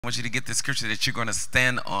I want you to get the scripture that you're going to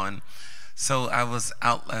stand on. So I was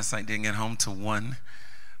out last night, didn't get home till 1.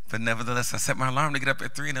 But nevertheless, I set my alarm to get up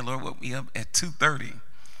at 3, and the Lord woke me up at 2:30.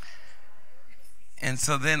 And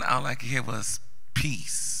so then all I could hear was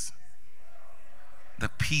peace. The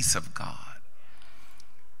peace of God.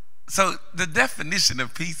 So the definition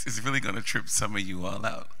of peace is really going to trip some of you all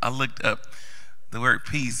out. I looked up the word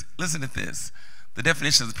peace. Listen to this. The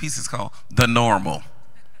definition of the peace is called the normal.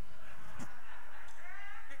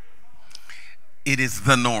 It is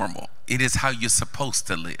the normal. It is how you're supposed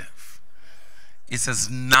to live. It says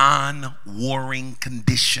non-warring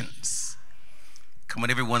conditions. Come on,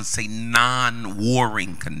 everyone say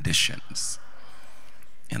non-warring conditions.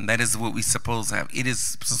 And that is what we suppose to have. It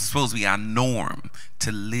is supposed to be our norm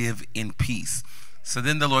to live in peace. So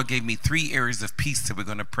then the Lord gave me 3 areas of peace that we're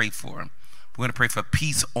going to pray for. We're going to pray for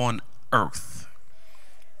peace on earth.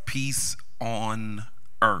 Peace on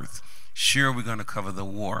earth. Sure, we're going to cover the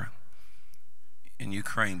war in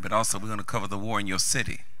Ukraine, but also we're going to cover the war in your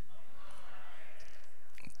city.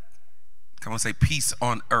 Come on, say peace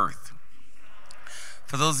on earth.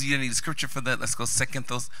 For those of you that need a scripture for that, let's go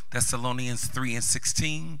 2 Thessalonians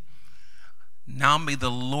 3:16. Now may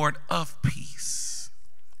the Lord of peace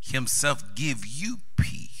himself give you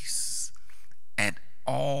peace at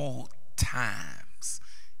all times.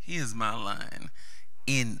 Here's my line.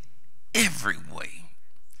 In every way,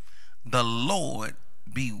 the Lord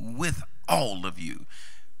be with all of you.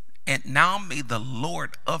 And now may the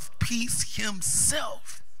Lord of peace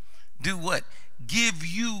himself do what? Give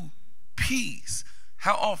you peace.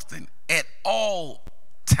 How often? At all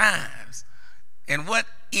times. And what?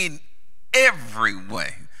 In every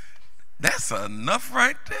way. That's enough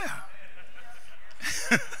right there.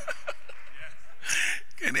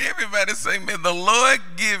 Can everybody say, may the Lord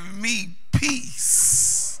give me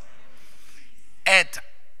peace at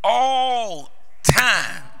all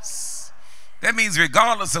times? That means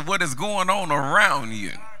regardless of what is going on around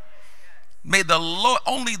you. May the Lord,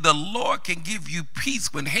 only the Lord can give you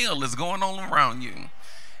peace when hell is going on around you.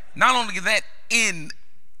 Not only that, in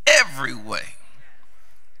every way.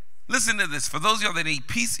 Listen to this. For those of y'all that need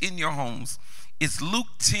peace in your homes, it's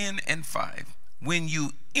Luke 10:5. When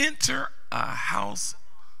you enter a house,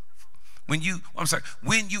 when you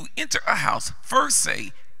enter a house, first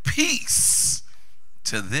say, peace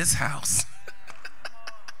to this house.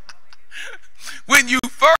 When you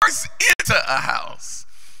first enter a house,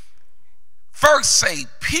 first say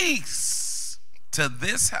peace to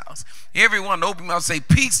this house. Everyone open mouth say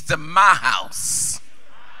peace to my house.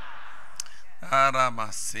 For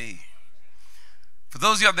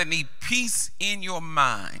those of y'all that need peace in your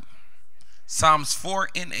mind, Psalms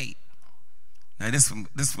 4:8. Now this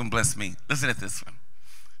one blessed me. Listen to this one.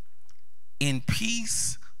 In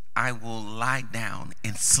peace I will lie down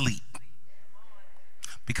and sleep.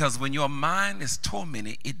 Because when your mind is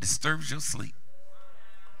tormented, it disturbs your sleep.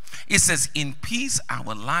 It says, in peace I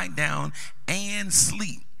will lie down and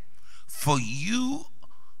sleep. For you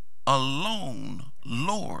alone,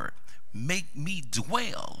 Lord, make me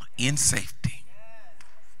dwell in safety.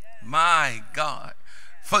 My God.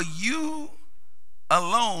 For you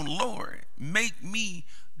alone, Lord, make me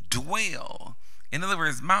dwell. In other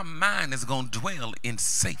words, my mind is going to dwell in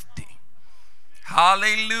safety.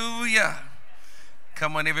 Hallelujah.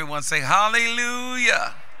 Come on, everyone, say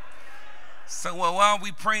hallelujah. So why are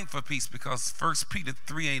we praying for peace? Because 1 Peter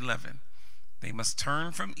 3:11, they must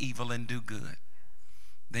turn from evil and do good.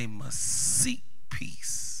 They must seek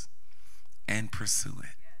peace and pursue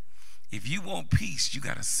it. If you want peace, you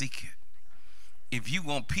got to seek it. If you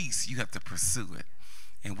want peace, you have to pursue it.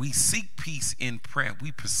 And we seek peace in prayer.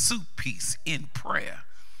 We pursue peace in prayer.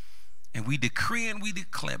 And we decree and we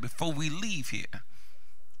declare before we leave here,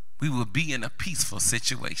 we will be in a peaceful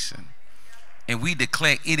situation. And we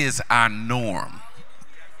declare it is our norm.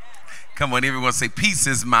 Come on, everyone say, peace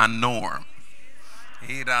is my norm.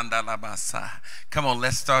 Come on,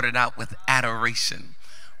 let's start it out with adoration.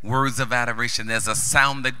 Words of adoration. There's a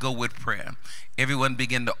sound that go with prayer. Everyone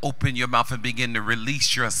begin to open your mouth and begin to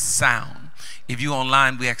release your sound. If you're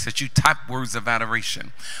online, we ask that you type words of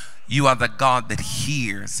adoration. You are the God that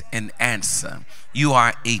hears and answers. You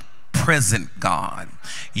are a present God.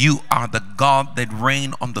 You are the God that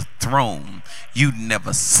reign on the throne. You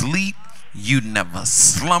never sleep. You never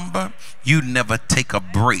slumber. You never take a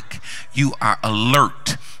break. You are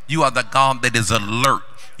alert. You are the God that is alert.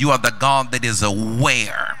 You are the God that is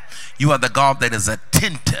aware. You are the God that is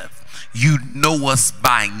attentive. You know us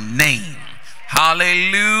by name.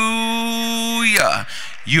 Hallelujah.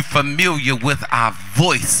 You're familiar with our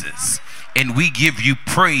voices. and we give you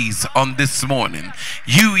praise on this morning.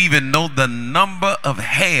 You even know the number of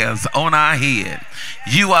hairs on our head.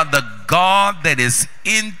 You are the God that is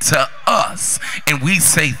into us, and we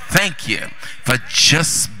say thank you for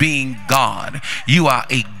just being God. You are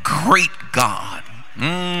a great God.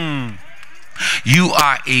 You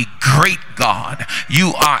are a great God.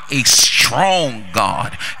 You are a strong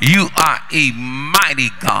God. You are a mighty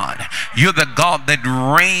God. You're the God that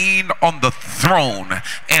reigned on the throne,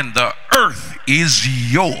 and the earth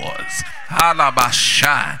is yours.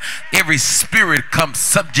 Every spirit comes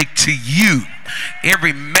subject to you.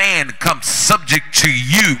 Every man comes subject to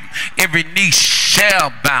you. Every knee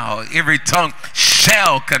shall bow. Every tongue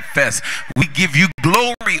shall confess. We give you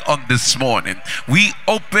glory on this morning. We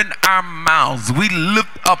open our mouths. We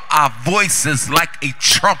lift up our voices like a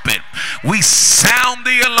trumpet. We sound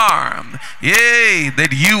the alarm. Yea,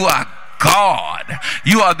 that you are God.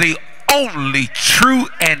 You are the only true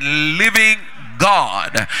and living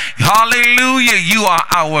God. Hallelujah. You are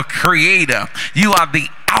our creator. You are the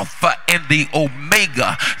Alpha and the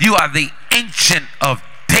Omega. You are the Ancient of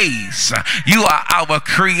Days. You are our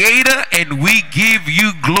creator, and we give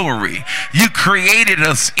you glory. You created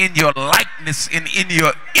us in your likeness and in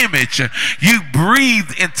your image. You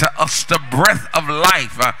breathed into us the breath of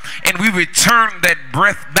life, and we return that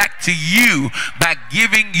breath back to you by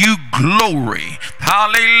giving you glory.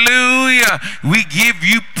 Hallelujah. We give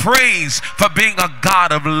you praise for being a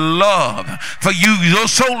God of love. For you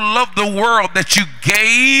so loved the world that you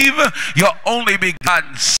gave your only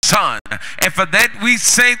begotten Son. And for that we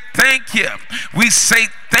say thank you. We say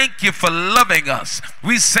thank you for loving us.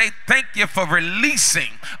 We say thank you for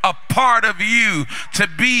releasing a part of you to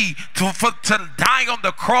die on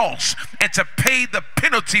the cross and to pay the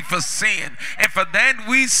penalty for sin. And for that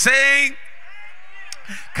we say,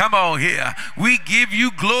 come on here. We give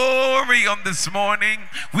you glory on this morning.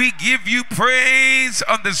 We give you praise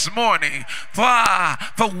on this morning.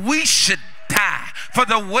 For we should die. For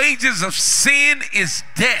the wages of sin is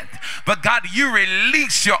death. But God, you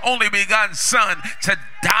release your only begotten Son to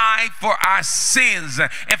die for our sins.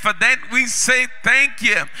 And for that we say thank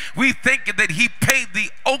you. We thank you that he paid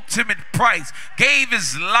the ultimate price, gave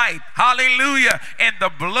his life. Hallelujah. And the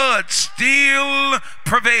blood still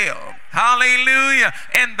prevails. Hallelujah.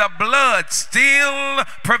 And the blood still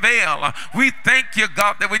prevail. We thank you,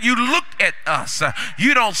 God, that when you look at us,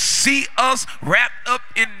 you don't see us wrapped up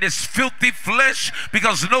in this filthy flesh,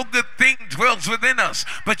 because no good thing dwells within us,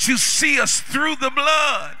 but you see us through the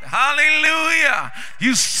blood. Hallelujah.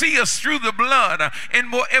 You see us through the blood. And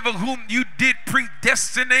moreover, whom you did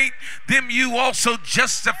predestinate, them you also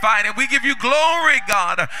justified. And we give you glory,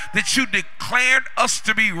 God, that you declared us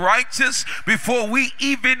to be righteous before we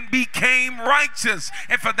even became righteous.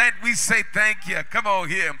 And for that we say thank you. Come on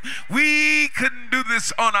here. We couldn't do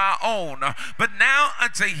this on our own, but now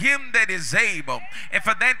unto him that is able. And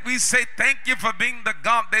for that we say thank you for being the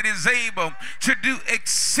God that is able to do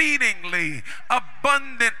exceedingly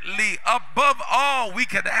abundantly above all we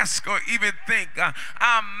could ask or even think.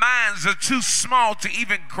 Our minds are too small to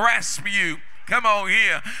even grasp you. Come on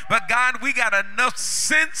here. But God, we got enough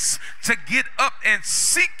sense to get up and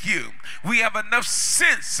seek you. We have enough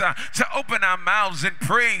sense to open our mouths and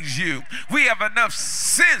praise you. We have enough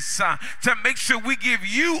sense to make sure we give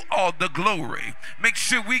you all the glory. Make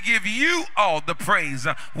sure we give you all the praise.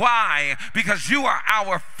 Why? Because you are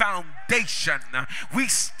our foundation. We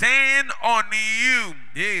stand on you.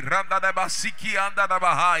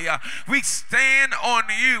 We stand on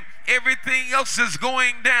you. Everything else is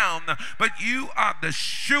going down, but you are the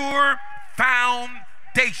sure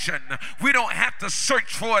foundation. We don't have to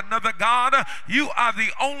search for another God. You are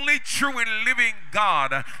the only true and living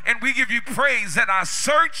God, and we give you praise that our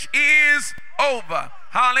search is over.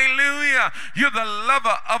 Hallelujah. You're the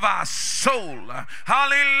lover of our soul.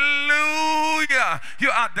 Hallelujah.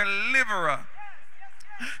 You're our deliverer.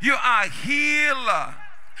 You're our healer.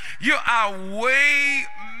 You're our way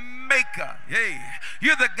maker. Hey,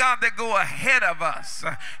 you're the God that go ahead of us.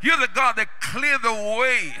 You're the God that clear the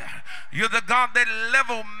way. You're the God that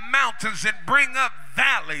level mountains and bring up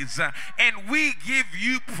valleys. And we give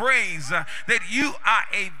you praise that you are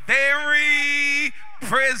a very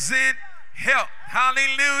present help.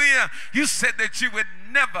 Hallelujah. You said that you would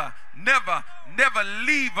never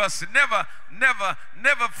leave us,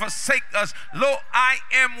 never forsake us. Lo, I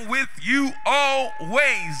am with you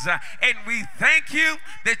always. And we thank you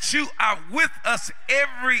that you are with us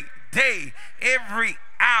every day, every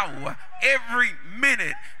hour, every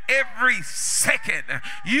minute, every second.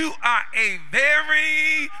 You are a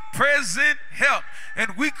very present help.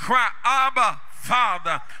 And we cry, Abba,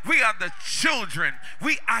 Father. We are the children.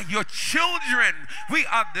 We are your children. We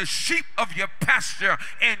are the sheep of your pasture,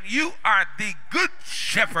 and you are the good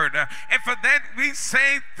shepherd. And for that we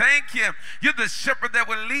say thank you. You're the shepherd that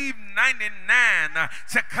will leave 99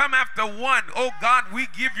 to come after one. Oh God, we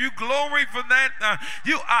give you glory for that.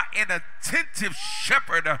 You are an attentive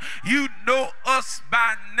shepherd. You know us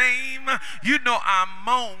by name. You know our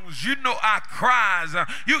moans. You know our cries.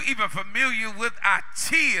 You're even familiar with our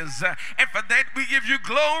tears. And for that we give you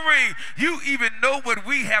glory. You even know what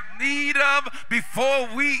we have need of before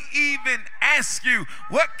we even ask you.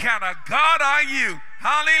 What kind of God are you?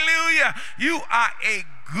 Hallelujah. You are a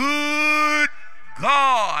good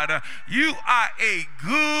God. You are a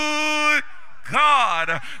good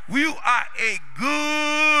God. You are a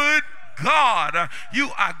good God.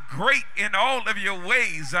 You are great in all of your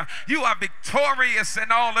ways. You are victorious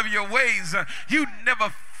in all of your ways. You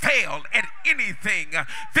never fail at anything.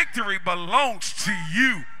 Victory belongs to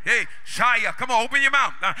you. Hey, Shia, come on, open your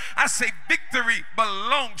mouth. I say victory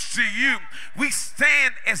belongs to you. We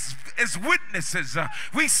stand as witnesses.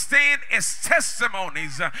 We stand as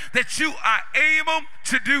testimonies that you are able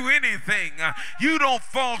to do anything. You don't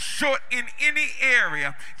fall short in any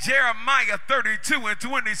area. Jeremiah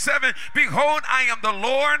 32:27, behold, I am the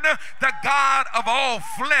Lord, the God of all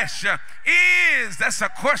flesh. That's a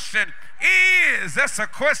question. That's a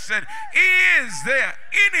question. Is there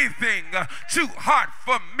anything too hard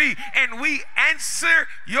for me? And we answer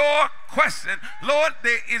your question. Lord,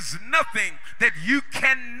 there is nothing that you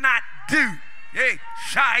cannot do. Hey,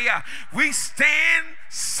 Shia, we stand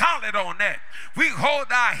solid on that. We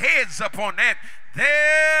hold our heads up on that.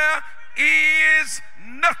 There is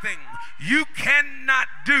nothing you cannot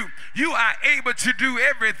do. You are able to do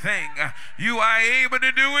everything. You are able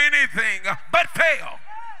to do anything but fail.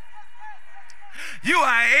 You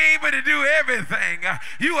are able to do everything.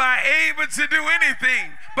 You are able to do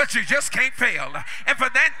anything, but you just can't fail. And for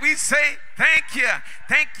that we say thank you,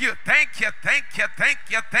 thank you, thank you, thank you, thank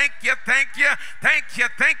you, thank you, thank you, thank you,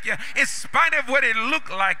 thank you. In spite of what it looked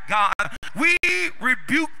like, God, we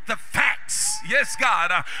rebuke the facts. Yes,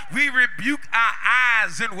 God, we rebuke our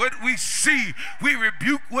eyes and what we see. We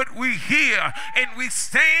rebuke what we hear, and we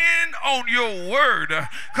stand on your word,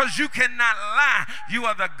 because you cannot lie. You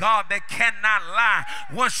are the God that cannot lie.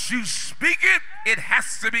 Once you speak it, it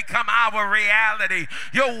has to become our reality.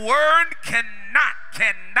 Your word cannot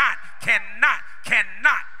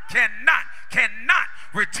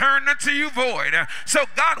return unto you void. So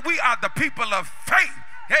God, we are the people of faith.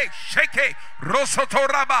 Hey, sheke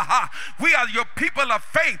rosotorabaha. We are your people of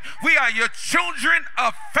faith. We are your children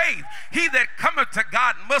of faith. He that cometh to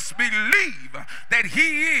God must believe that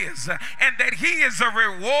he is, and that he is a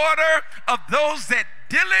rewarder of those that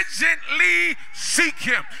diligently seek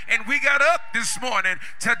him. And we got up this morning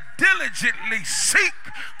to diligently seek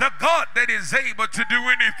the God that is able to do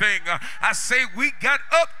anything. I say we got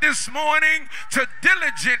up this morning to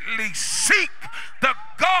diligently seek the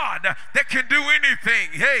God that can do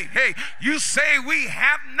anything. Hey, you say we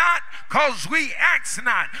have not because we ask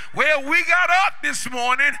not. Well, we got up this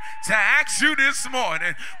morning to ask you this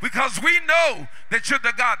morning because we know that you're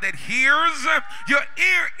the God that hears. Your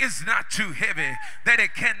ear is not too heavy that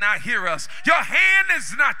it cannot hear us. Your hand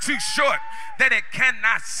is not too short that it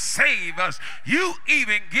cannot save us. You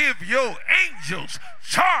even give your angels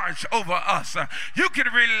charge over us. You can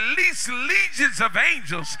release legions of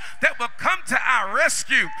angels that will come to our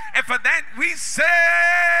rescue. And for that we say,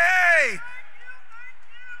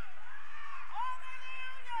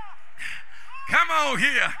 come on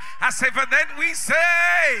here. I say, for that we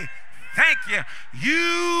say, thank you.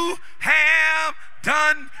 You have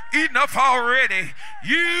done enough already.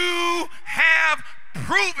 You have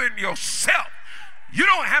proven yourself. You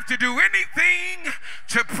don't have to do anything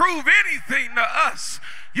to prove anything to us.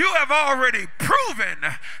 You have already proven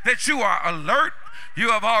that you are alert.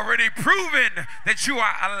 You have already proven that you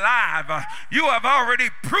are alive. You have already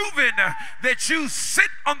proven that you sit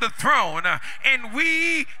on the throne, and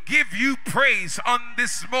we give you praise on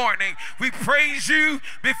this morning. We praise you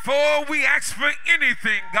before we ask for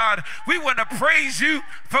anything, God. We want to praise you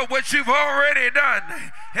for what you've already done.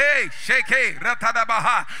 Hey, sheke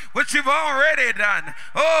ratadabaha, what you've already done.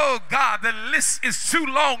 Oh God, the list is too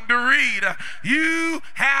long to read. You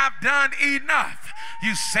have done enough.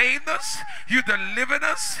 You saved us. You delivered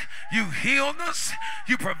us. You healed us.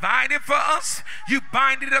 You provided for us. You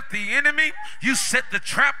binded up the enemy. You set the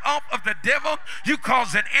trap off of the devil. You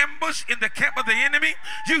caused an ambush in the camp of the enemy.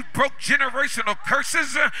 You broke generational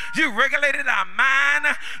curses. You regulated our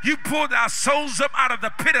mind. You pulled our souls up out of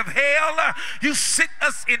the pit of hell. You sit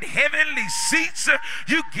us in heavenly seats.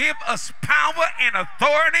 You give us power and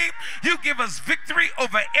authority. You give us victory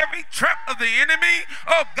over every trap of the enemy.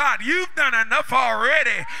 Oh God, you've done enough already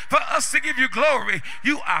for us to give you glory.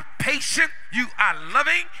 You are patient. You are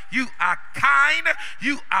loving. You are kind.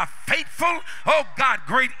 You are faithful. Oh God,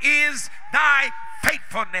 great is thy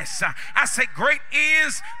faithfulness. I say, great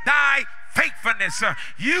is thy faithfulness.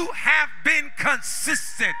 You have been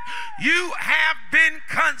consistent. You have been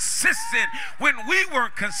consistent. When we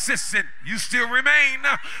weren't consistent, you still remain.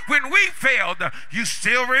 When we failed, you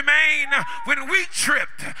still remain. When we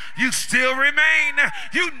tripped, you still remain.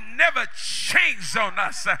 You never changed on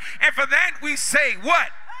us. And for that we say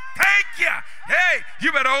what? Thank you. Hey,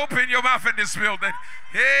 you better open your mouth in this building.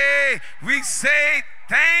 Hey, we say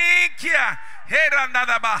thank you.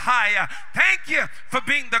 Thank you for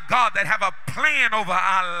being the God that have a plan over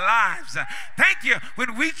our lives. Thank you.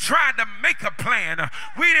 When we tried to make a plan,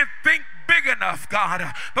 we didn't think big enough,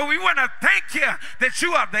 God. But we want to thank you that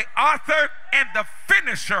you are the author and the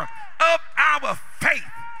finisher of our faith.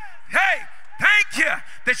 Hey, thank you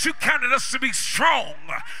that you counted us to be strong,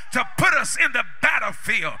 to put us in the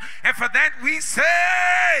battlefield. And for that we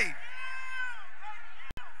say,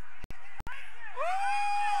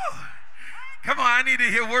 woo! Come on, I need to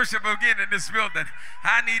hear worship again in this building.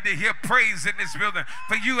 I need to hear praise in this building.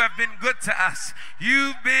 For you have been good to us.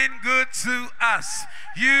 You've been good to us.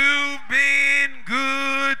 You've been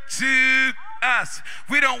good to us.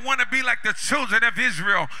 We don't want to be like the children of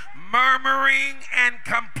Israel, murmuring and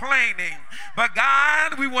complaining. But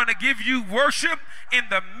God, we want to give you worship in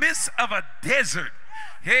the midst of a desert.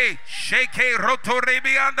 Hey,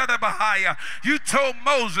 you told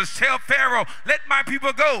Moses, tell Pharaoh, let my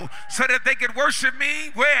people go so that they could worship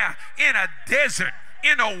me where? In a desert,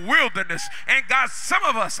 in a wilderness. And God, some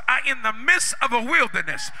of us are in the midst of a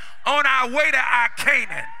wilderness on our way to our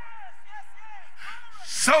Canaan.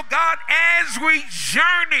 So God, as we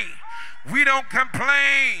journey, we don't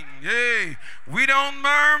complain. Hey, we don't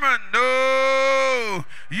murmur. No,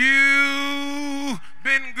 you've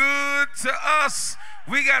been good to us.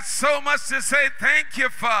 We got so much to say thank you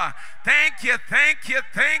for. Thank you, thank you,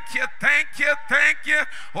 thank you, thank you, thank you.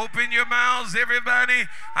 Open your mouths, everybody.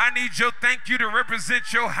 I need your thank you to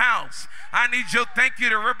represent your house. I need your thank you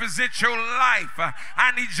to represent your life.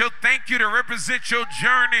 I need your thank you to represent your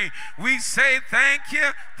journey. We say thank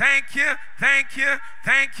you, thank you, thank you,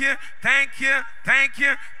 thank you, thank you, thank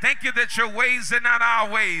you. Thank you that your ways are not our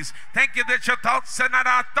ways. Thank you that your thoughts are not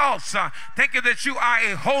our thoughts. Thank you that you are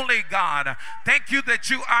a holy God. Thank you that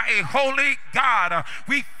you are a holy God.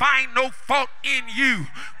 We find no fault in you.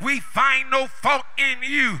 We find no fault in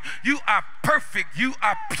you. You are perfect. You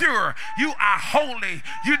are pure. You are holy.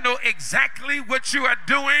 You know exactly what you are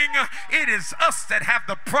doing. It is us that have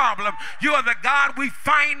the problem. You are the God. We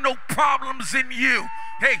find no problems in you.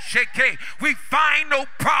 Hey, Sheke, we find no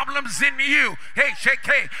problems in you. Hey,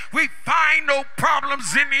 Sheke, we find no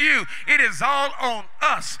problems in you. It is all on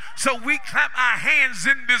us. So we clap our hands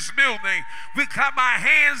in this building. We clap our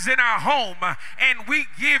hands in our home, and we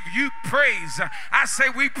give you praise. I say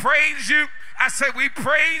we praise you. I say we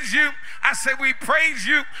praise you. I say we praise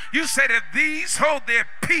you. You said if these hold their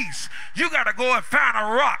peace, you got to go and find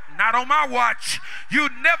a rock. Not on my watch. You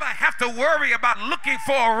never have to worry about looking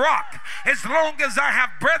for a rock. As long as I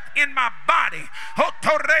have breath in my body.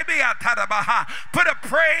 Put a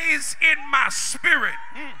praise in my spirit.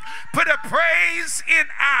 Put a praise in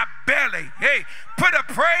our belly. Hey, put a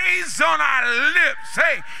praise on our lips.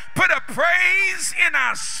 Hey, put a praise in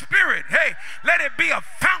our spirit. Hey, let it be a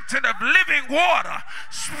fountain of living water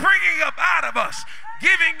springing up out of us,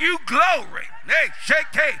 giving you glory. Hey,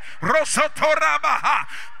 Sheke, Rosotorabaha.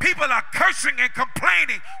 People are cursing and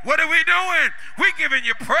complaining. What are we doing? We're giving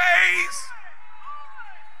you praise.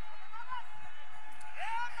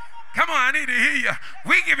 Come on, I need to hear you.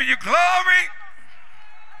 We're giving you glory.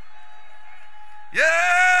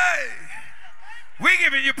 Yay! We're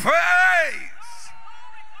giving you praise.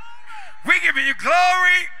 We're giving you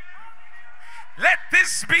glory. Let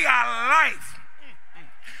this be our life.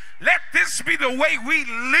 Let this be the way we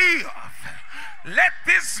live. Let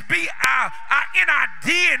this be in our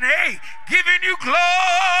DNA, giving you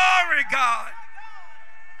glory, God.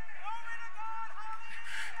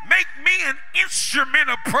 Make me an instrument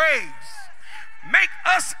of praise. Make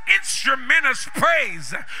us instrumentals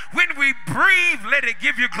praise. When we breathe, let it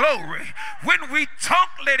give you glory. When we talk,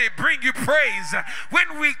 let it bring you praise.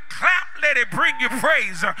 When we clap, let it bring you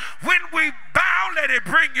praise. When we bow, let it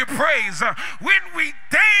bring you praise. When we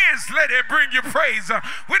dance, let it bring you praise.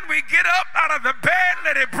 When we get up out of the bed,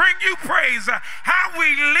 let it bring you praise. How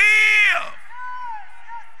we live.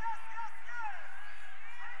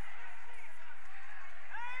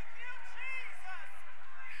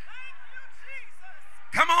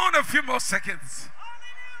 Come on, a few more seconds.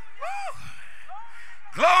 Woo.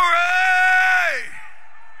 Glory.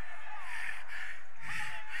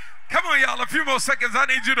 Come on, y'all, a few more seconds. I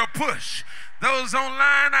need you to push. Those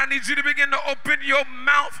online, I need you to begin to open your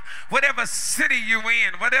mouth. Whatever city you're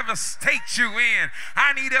in, whatever state you're in,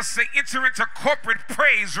 I need us to enter into corporate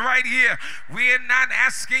praise right here. We're not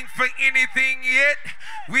asking for anything yet.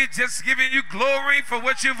 We're just giving you glory for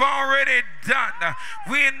what you've already done.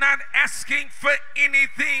 We're not asking for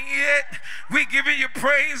anything yet. We're giving you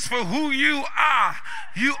praise for who you are.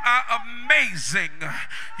 You are amazing.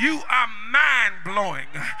 You are mind-blowing.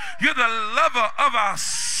 You're the lover of our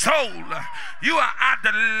soul. You are our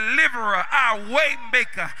deliverer, our way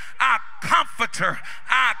maker, our comforter,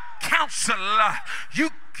 our counselor.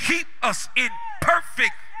 You keep us in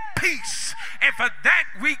perfect peace. And for that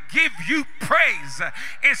we give you praise.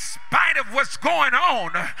 In spite of what's going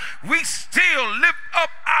on, we still lift up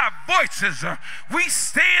our voices. We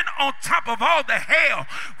stand on top of all the hell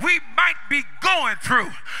we might be going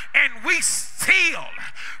through, and we still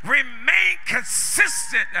remain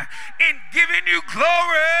consistent in giving you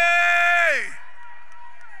glory.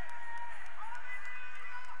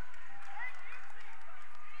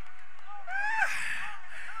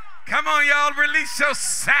 Come on, y'all, release your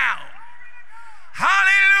sound.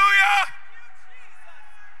 Hallelujah.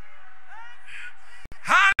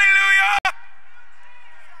 Hallelujah.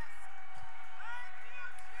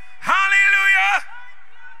 Hallelujah.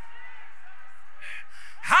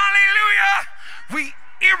 Hallelujah. We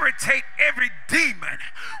irritate every demon.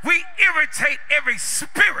 We irritate every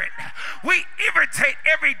spirit. We irritate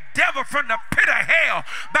every devil from the pit of hell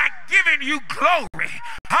by giving you glory.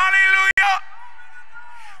 Hallelujah.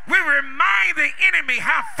 We remind the enemy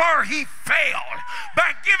how far he failed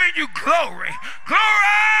by giving you glory. Glory!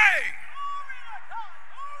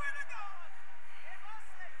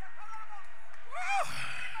 Woo.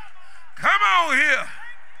 Come on here.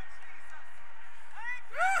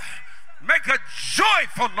 Make a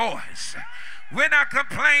joyful noise. We're not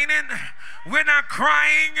complaining. We're not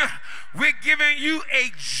crying. We're giving you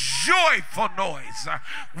a joyful noise.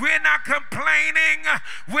 We're not complaining.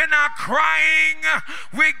 We're not crying.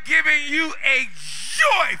 We're giving you a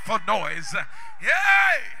joyful noise.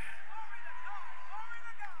 Yay!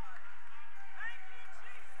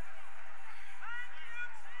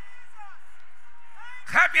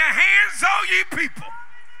 Clap your hands, all ye people.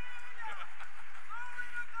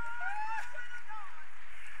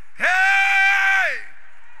 Hey!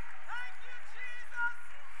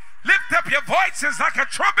 Lift up your voices like a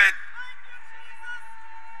trumpet.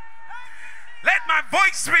 Let my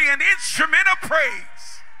voice be an instrument of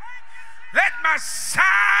praise. Let my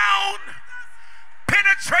sound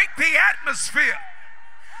penetrate the atmosphere.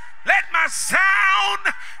 Let my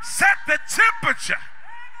sound set the temperature.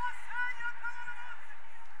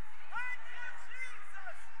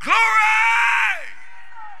 Glory!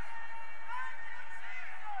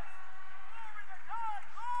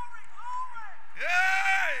 Yay!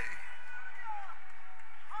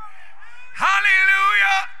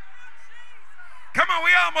 Hallelujah! Come on,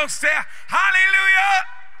 we almost there. Hallelujah!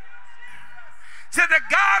 To the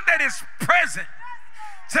God that is present,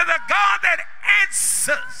 to the God that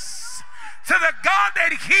answers, to the God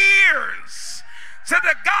that hears, to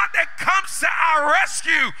the God that comes to our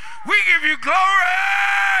rescue, we give you glory.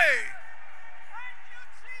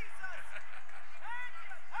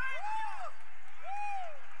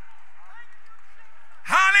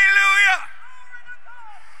 Hallelujah.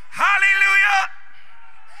 Hallelujah.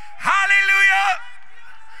 Hallelujah.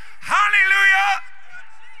 Hallelujah.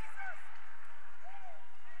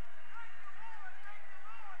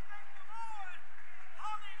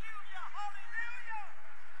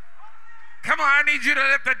 Come on, I need you to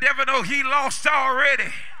let the devil know he lost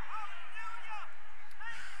already.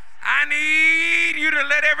 I need you to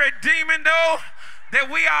let every demon know that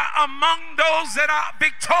we are among those that are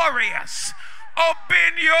victorious.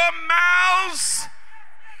 Open your mouths.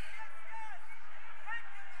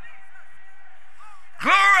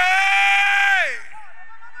 Glory!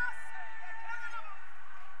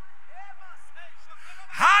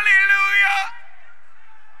 Hallelujah!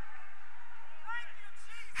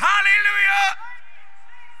 Hallelujah!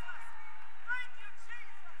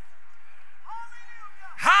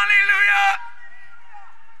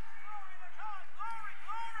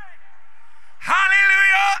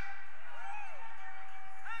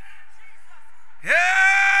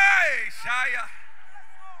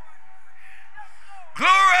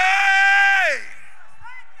 Glory.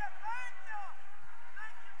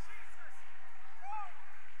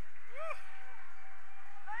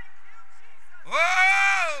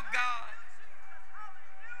 Oh, God.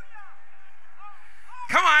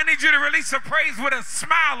 Come on, I need you to release a praise with a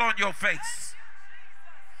smile on your face.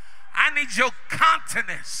 I need your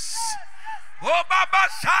countenance. Oh, Baba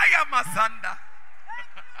Shaya Masanda.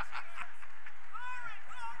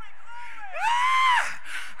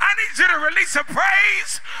 I need you to release a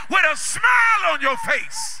praise with a smile on your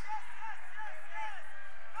face.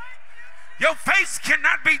 Your face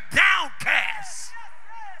cannot be downcast.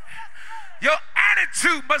 Your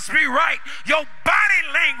attitude must be right. Your body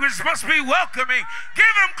language must be welcoming.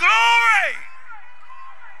 Give him glory.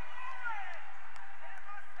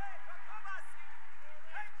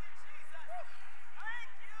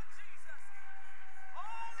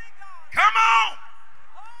 Come on.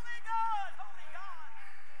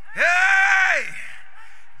 Hey,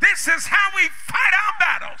 this is how we fight our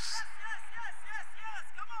battles.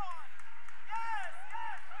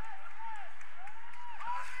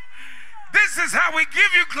 This is how we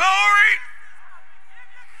give you glory.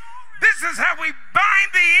 This is how we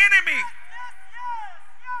bind the enemy.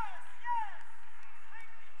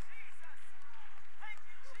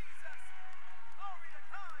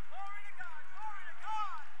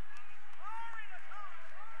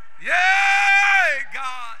 Yay,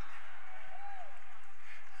 God.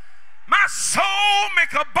 My soul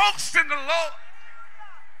make a boast in the Lord.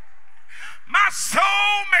 My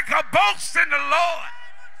soul make a boast in the Lord.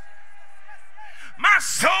 My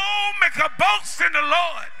soul make a boast in the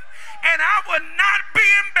Lord, and I will not be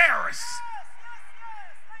embarrassed.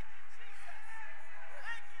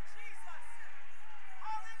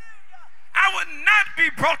 I will not be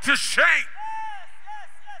brought to shame.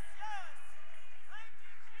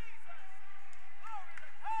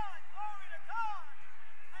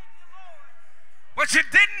 What you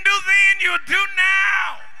didn't do then, you'll do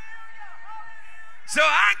now. So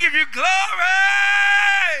I give you glory.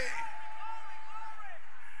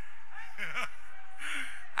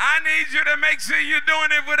 I need you to make sure you're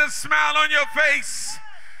doing it with a smile on your face.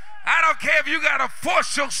 I don't care if you got to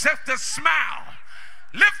force yourself to smile.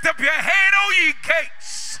 Lift up your head, O ye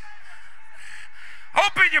gates.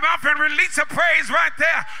 Open your mouth and release a praise right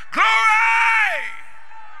there. Glory!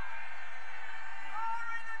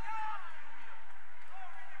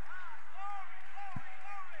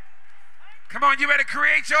 Come on, you better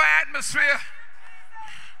create your atmosphere.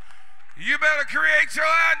 You better create your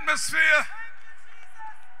atmosphere.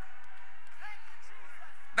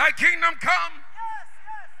 Thy kingdom come.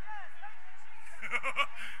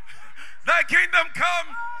 Thy kingdom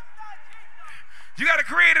come. You got to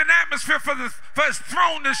create an atmosphere for his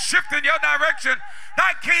throne to shift in your direction.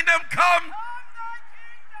 Thy kingdom come.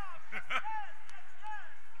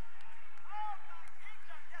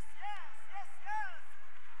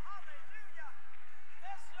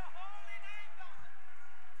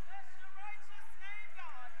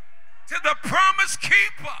 To the promise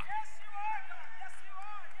keeper.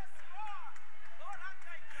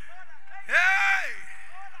 Hey.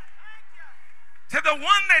 To the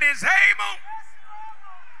one that is able.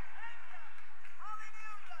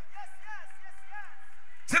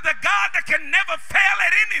 To the God that can never fail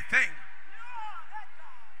at anything.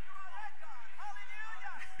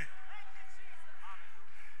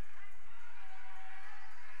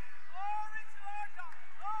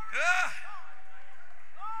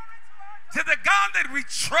 To the God that we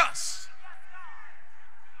trust.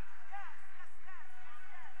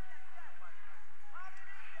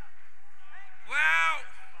 Wow.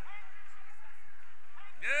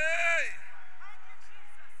 Yeah.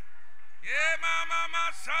 Yeah,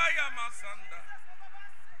 mama, Shaya, Masanda.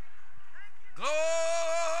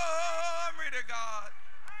 Glory to God.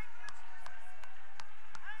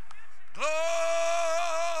 Glory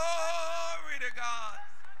to God.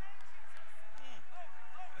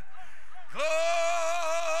 Glory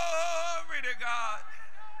to God.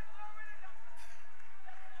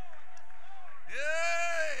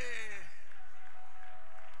 Yay.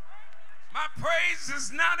 My praise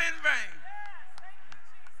is not in vain.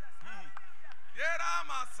 Yeah,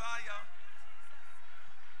 Messiah.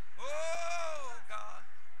 Oh, God.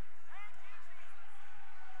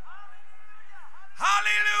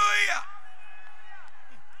 Hallelujah.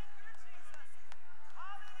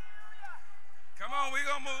 Come on, we're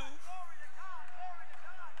going to move.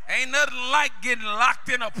 Ain't nothing like getting locked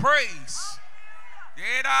in a praise.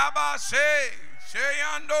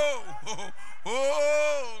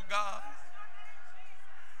 Oh, God.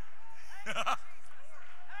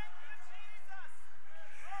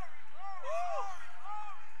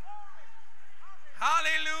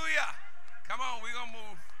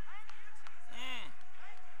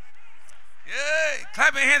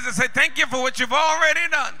 your hands and say, thank you for what you've already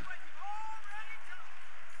done.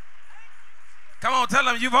 Come on, tell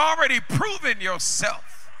them you've already proven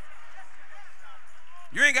yourself.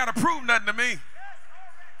 You ain't got to prove nothing to me.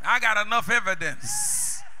 I got enough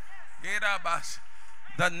evidence.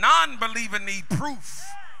 The non-believer need proof.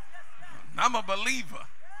 I'm a believer.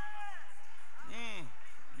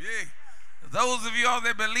 Yeah. Those of y'all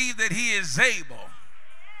that believe that he is able,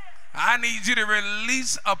 I need you to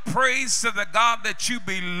release a praise to the God that you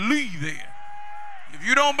believe in. If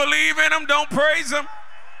you don't believe in him, don't praise him.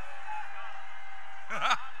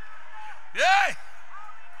 Yeah.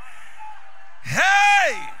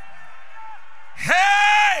 Hey.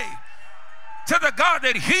 Hey. To the God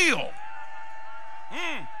that healed.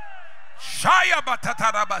 Shaya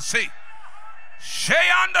batatarabasi.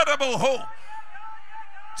 Shayanda the boho.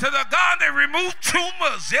 To the God that removed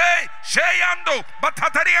tumors. Yay. Shayando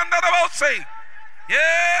batatarianda the bose.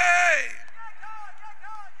 Yay.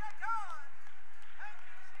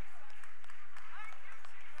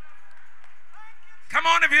 Come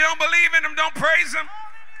on, if you don't believe in him, don't praise him.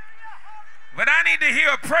 But I need to hear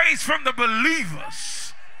a praise from the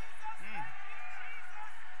believers.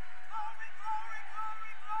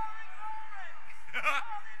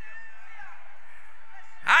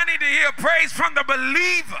 I need to hear praise from the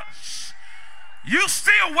believers. You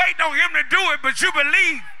still waiting on him to do it, but you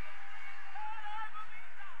believe.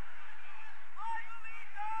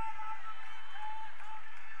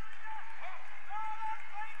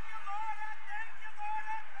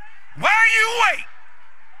 While you wait,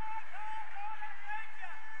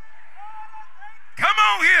 come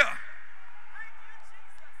on here.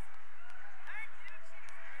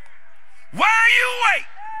 While you wait,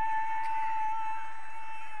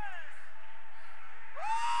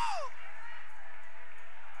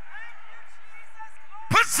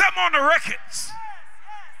 put some on the records.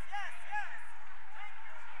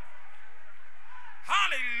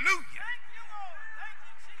 Hallelujah.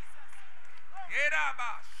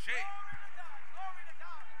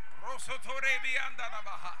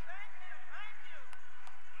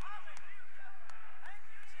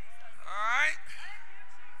 All right.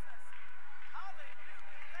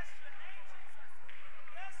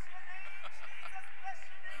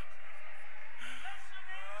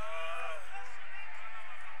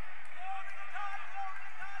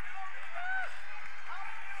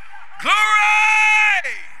 Glory!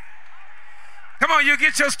 Come on, you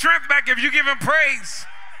get your strength back if you give him praise.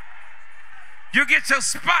 You get your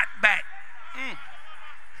spot back.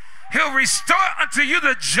 He'll restore unto you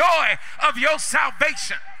the joy of your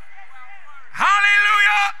salvation.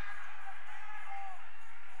 Hallelujah.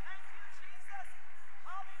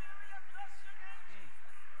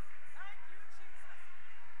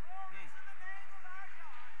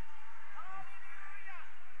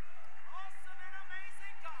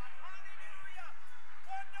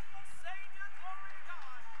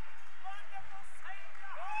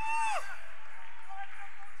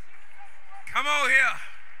 Come on here.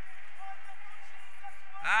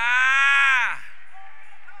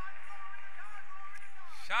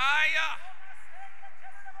 Shaya.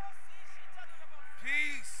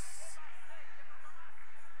 Peace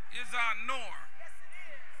is our norm.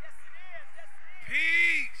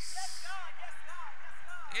 Peace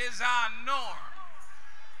is our norm.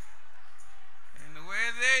 And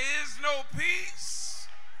where there is no peace,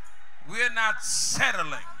 we're not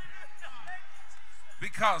settling.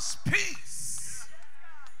 Because peace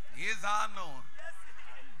is our norm.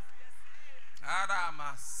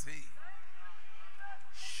 Aramasi.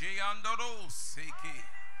 Sheyandoro seki.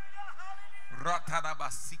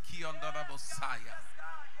 Ratarabasiki andorabosaya.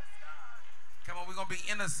 Come on, we're going to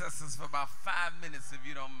be intercessors for about 5 minutes if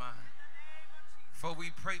you don't mind. Before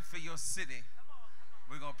we pray for your city,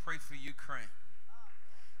 we're going to pray for Ukraine.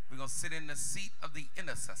 We're going to sit in the seat of the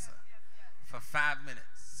intercessor for 5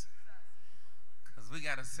 minutes. Because we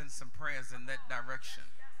got to send some prayers in that direction.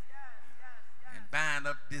 And bind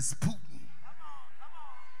up this Putin.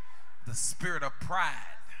 The spirit of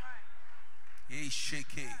pride.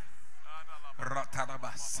 Yesheke.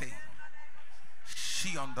 Ratarabase.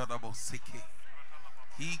 Shiondoraboseke.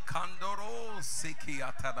 He kandoro seki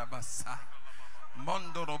atarabasa.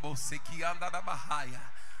 Mondoroboseki andarabahaya.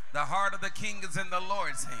 The heart of the king is in the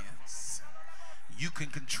Lord's hands. You can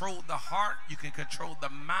control the heart. You can control the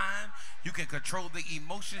mind. You can control the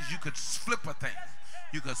emotions. You could flip a thing.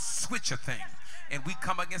 You could switch a thing. And we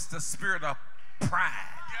come against the spirit of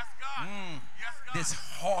pride. Yes, God. Yes, God. This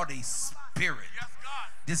haughty spirit. Yes, God.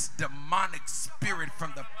 This demonic spirit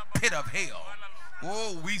from the pit of hell.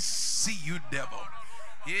 Oh, we see you, devil.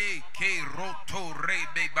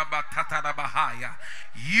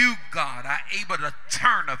 You, God, are able to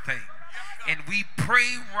turn a thing. And we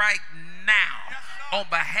pray right now on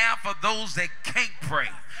behalf of those that can't pray.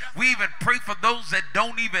 We even pray for those that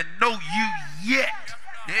don't even know you yet.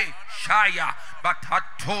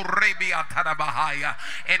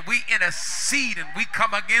 And we intercede and we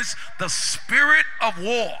come against the spirit of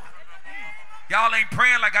war. Y'all ain't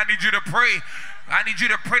praying like I need you to pray. I need you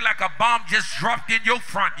to pray like a bomb just dropped in your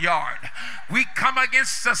front yard. We come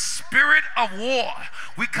against the spirit of war.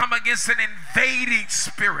 We come against an invading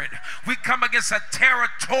spirit. We come against a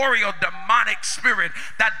territorial demonic spirit.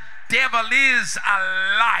 The devil is a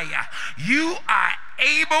liar. You are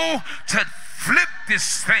able to flip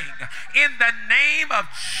this thing in the name of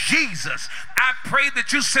Jesus. I pray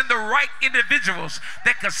that you send the right individuals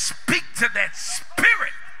that can speak to that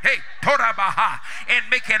spirit. Hey, Torabaha, and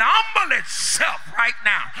make it humble itself right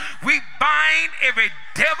now. We bind every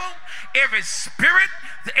devil, every spirit,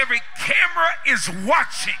 every camera is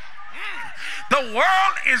watching. The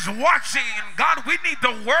world is watching, and God, we need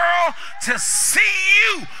the world to see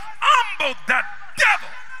you humble the devil.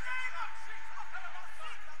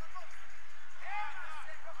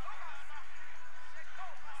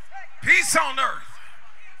 Peace on earth.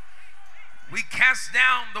 We cast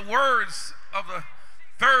down the words of the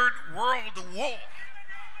Third World War.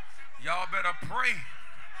 Y'all better pray.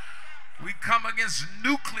 We come against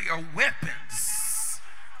nuclear weapons.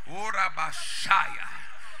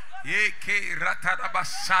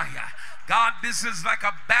 God, this is like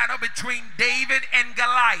a battle between David and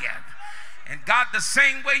Goliath. And God, the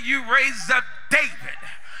same way you raised up David,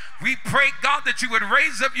 we pray, God, that you would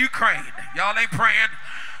raise up Ukraine. Y'all ain't praying.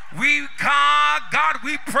 God,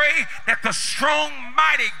 we pray that the strong,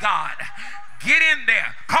 mighty God get in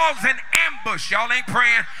there, cause an ambush. Y'all ain't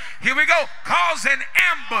praying. Here we go. Cause an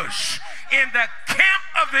ambush in the camp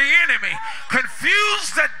of the enemy.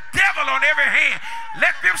 Confuse the devil on every hand.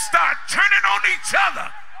 Let them start turning on each other.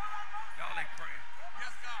 Y'all ain't praying.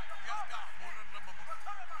 Yes, God. Yes, God.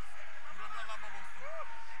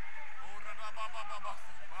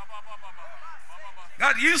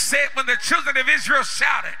 God, you said when the children of Israel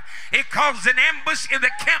shouted, it caused an ambush in the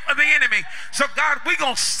camp of the enemy. So God, we're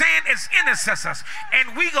going to stand as intercessors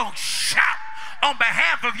and we're going to shout on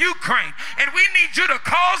behalf of Ukraine. And we need you to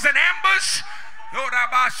cause an ambush. Let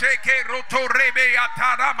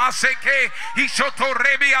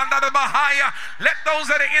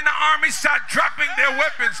those that are in the army start dropping their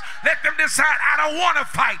weapons. Let them decide, I don't want to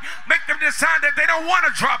fight. Make them decide that they don't want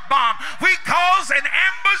to drop bomb. We cause an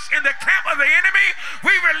ambush in the camp of the enemy.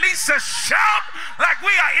 We release a shout like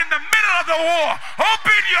we are in the middle of the war.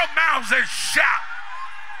 Open your mouths and shout.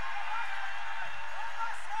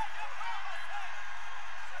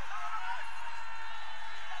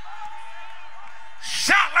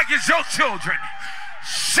 Shout like it's your children.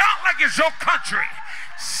 Shout like it's your country.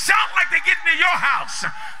 Shout like they're getting to your house.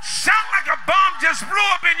 Shout like a bomb just blew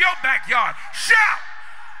up in your backyard. Shout.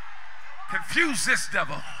 Confuse this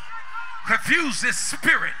devil. Confuse this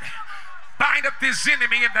spirit. Bind up this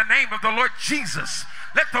enemy in the name of the Lord Jesus.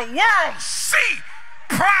 Let the world see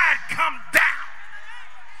pride come down.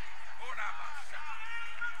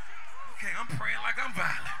 Okay, I'm praying like I'm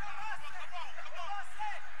violent.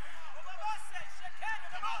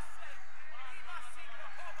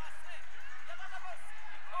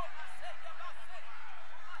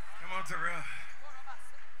 Come on, Terrell.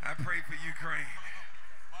 I pray for Ukraine.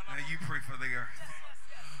 Now you pray for the earth.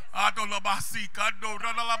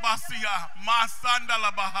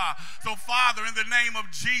 So, Father, in the name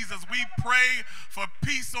of Jesus, we pray for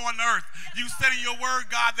peace on earth. You said in your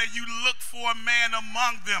word, God, that you look for a man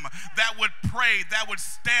among them that would pray, that would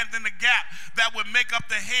stand in the gap, that would make up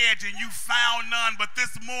the hedge, and you found none. But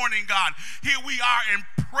this morning, God, here we are in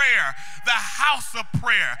prayer, the house of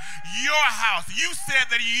prayer, your house. You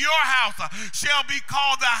said that your house shall be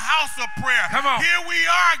called the house of prayer. Come on. Here we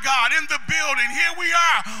are, God, in the building. Here we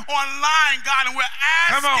are online, God, and we're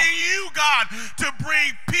asking you, God, to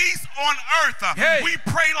bring peace on earth. Hey. We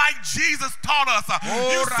pray like Jesus taught us.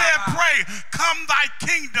 You said, pray, come thy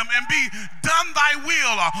kingdom and be done thy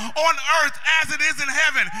will on earth as it is in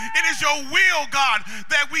heaven. It is your will, God,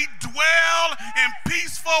 that we dwell in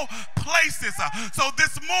peaceful places. So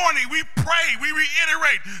this morning we pray, we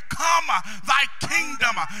reiterate, come thy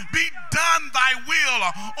kingdom, be done thy will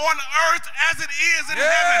on earth as it is in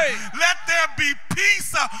heaven. Let there be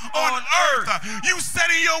peace on earth. You said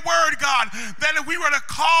in your word, God, that if we were to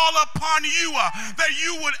call upon you, that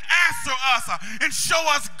you would answer us and show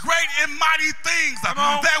us great and mighty things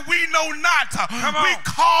that we know not. We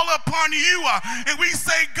call upon you and we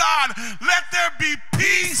say, God, let there be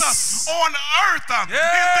peace on earth in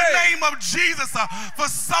the name of Jesus. For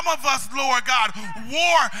some of us, Lord God,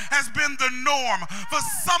 war has been the norm. For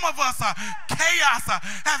some of us, chaos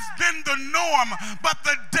has been the norm, but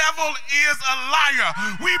the devil is a liar.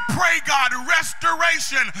 We pray, God,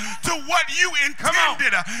 restoration to what you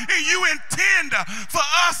intended. And you intend for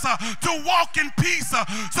us to walk in peace.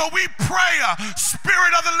 So we pray,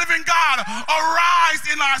 Spirit of the living God, arise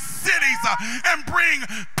in our cities and bring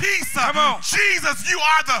peace. Jesus, you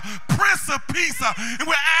are the Prince of Peace. And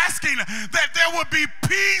we're asking that there will be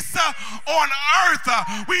peace on earth.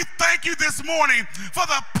 We thank you this morning for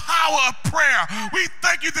the power of prayer. We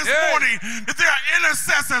thank you this morning that there are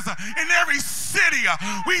intercessors in every city.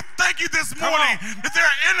 We thank you this morning that there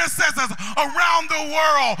are intercessors around the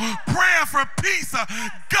world praying for peace.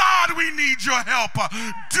 God, we need your help.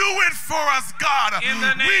 Do it for us, God. In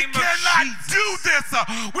the name we cannot of Jesus. do this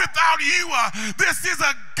without you. This is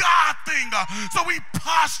a God thing. So we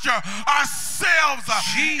posture ourselves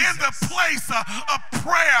in the place of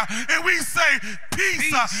prayer and we say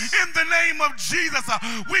peace. In the name of Jesus.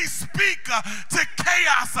 We speak to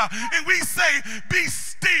chaos and we say be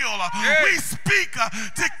still. We speak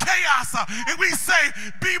to chaos and we say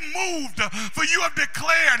be moved. For you have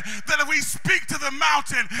declared that if we speak to the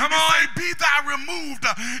mountain and say be thou removed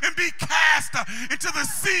and be cast into the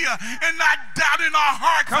sea and not doubt in our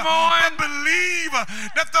hearts but believe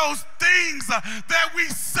that those things that we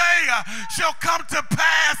say shall come to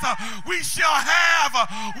pass. We shall have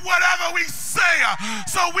whatever we say.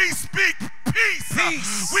 So we speak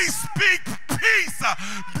peace. We speak peace.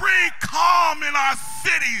 Bring calm in our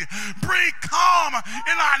city. Bring calm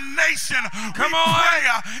in our nation. We pray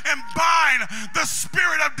and bind the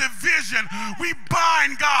spirit of division. We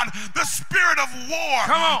bind, God, the spirit of war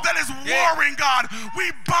that is warring, God.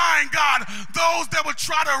 We bind, God, those that would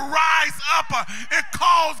try to rise up and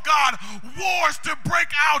cause, God, wars to break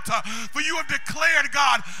out. For you have declared,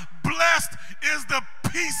 God, blessed is the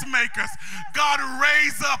peacemakers. God,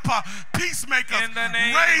 raise up peacemakers.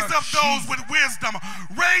 Raise up those with wisdom.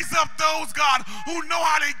 Raise up those, God, who know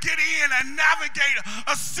how to get in and navigate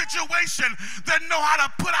a situation, that know how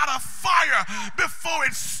to put out a fire before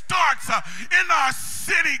it starts in our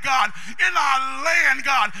city, God, in our land,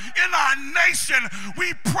 God, in our nation.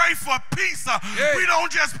 We pray for peace. We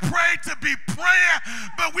don't just pray to be praying,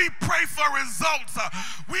 but we pray for results.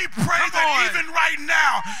 We pray that even right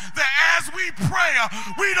now, that as we pray,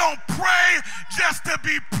 we don't pray just to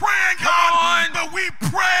be praying, God, but we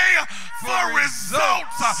pray for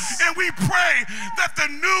results. And we pray that the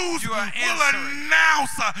news will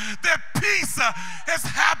announce that peace is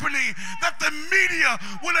happening, that the media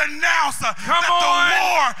will announce that the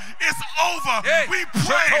war is over. We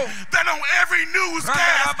pray that on every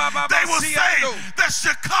newscast they will say that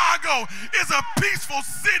Chicago is a peaceful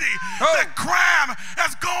city, that crime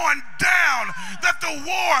has gone down, that the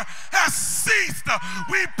war has ceased.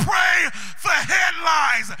 We pray for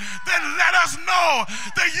headlines that let us know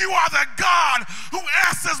that you are the God who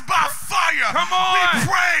answers by fire. We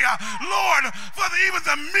pray, Lord, for even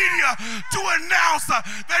the media to announce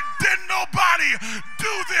that didn't nobody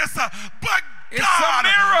do this but God. It's a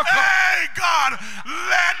miracle. Hey, God,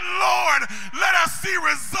 let us see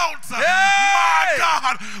results. My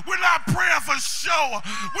God, we're not praying for show.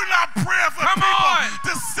 We're not praying for people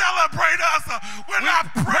to celebrate us. We're not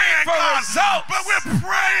praying, for God, results. but we're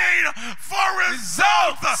praying for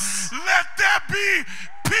results. Let there be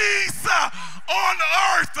peace on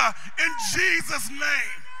earth in Jesus'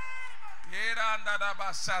 name.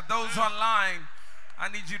 Those online, I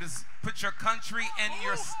need you to put your country and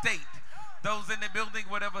your state. Those in the building,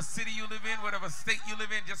 whatever city you live in, whatever state you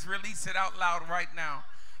live in, just release it out loud right now.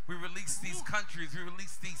 We release these countries, we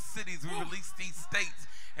release these cities, we release these states,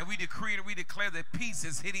 and we decree and we declare that peace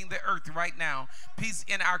is hitting the earth right now. Peace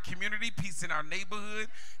in our community, peace in our neighborhood.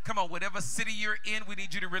 Come on, whatever city you're in, we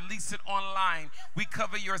need you to release it online. We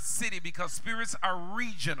cover your city because spirits are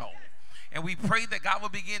regional. And we pray that God will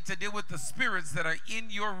begin to deal with the spirits that are in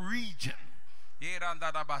your region.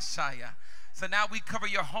 So now we cover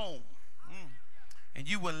your home. And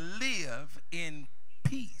you will live in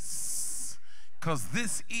peace, because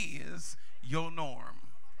this is your norm.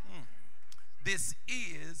 This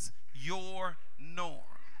is your norm.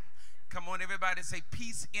 Come on, everybody, say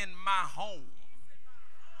peace in my home.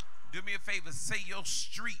 Do me a favor, say your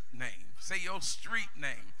street name. Say your street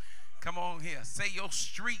name. Come on here, say your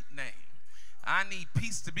street name. I need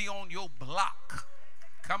peace to be on your block.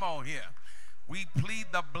 Come on here. We plead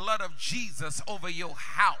the blood of Jesus over your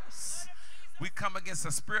house. We come against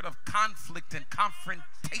a spirit of conflict and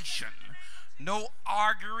confrontation. No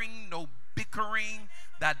arguing, no bickering.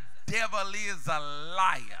 The devil is a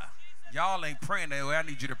liar. Y'all ain't praying that way. I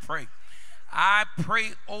need you to pray. I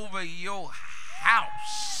pray over your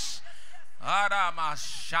house.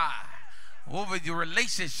 Over your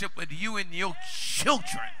relationship with you and your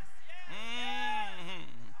children.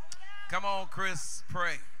 Come on, Chris,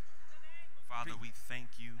 pray. Father, we thank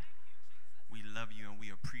you. We love you and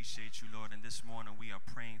we appreciate you, Lord. And this morning we are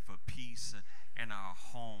praying for peace in our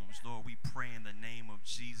homes. Lord, we pray in the name of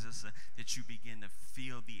Jesus that you begin to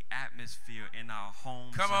fill the atmosphere in our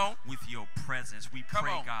homes with your presence. We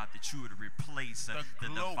pray, God, that you would replace the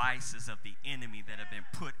devices of the enemy that have been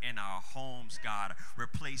put in our homes, God.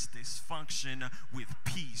 Replace dysfunction with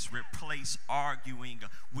peace. Replace arguing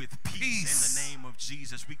with peace. In the name of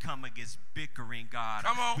Jesus, we come against bickering, God.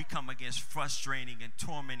 We come against frustrating and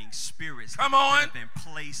tormenting spirits that have been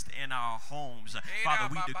placed in our homes. Father,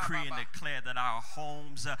 we decree and declare that our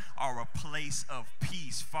homes are a place of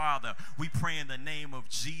peace. Father, we pray in the name of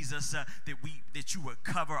Jesus that you would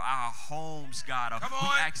cover our homes, God. We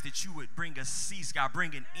ask that you would bring a cease, God,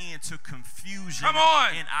 bring an end to confusion in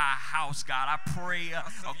our house, God. I pray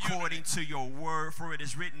according to your word, for it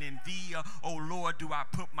is written in thee, O Lord, do I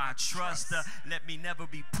put my trust. Let me never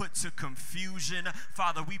be put to confusion.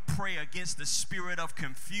 Father, we pray against the spirit of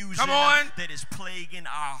confusion that is plaguing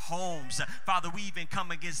our homes. Father, we even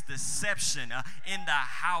come against deception in the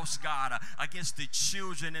house, God, against the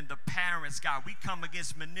children and the parents, God. We come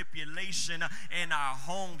against manipulation in our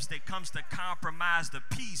homes that comes to compromise the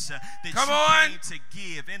peace that you came to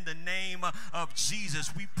give. In the name of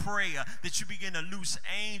Jesus, we pray that you begin to loose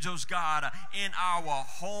angels, God, in our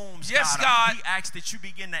homes, God. We ask that you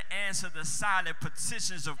begin to answer the silent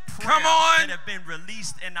petitions of prayer that have been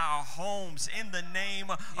released in our homes. In the name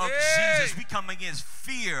of Jesus, we come against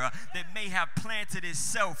fear that may have planted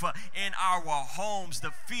itself in our homes,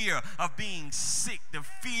 the fear of being sick, the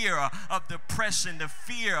fear of depression, the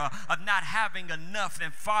fear of not having enough.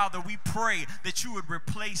 And Father, we pray that you would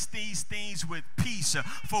replace these things with peace,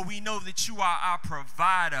 for we know that you are our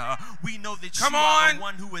provider. We know that you are the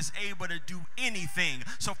one who is able to do anything.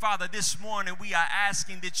 So Father, this morning we are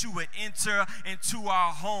asking that you would enter into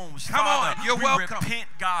our homes. Father, you're welcome. We repent,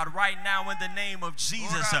 God, right now in the name of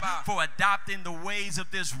Jesus for adopting the ways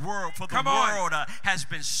of this world. For the world has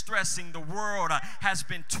been stressing. The world has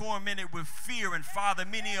been tormented with fear. And Father,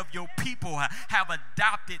 many of your people have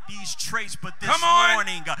adopted these traits. But this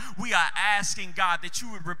morning we are asking, God, that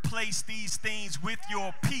you would replace these things with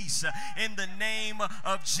your peace in the name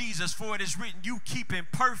of Jesus. For it is written, you keep in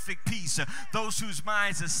perfect peace those whose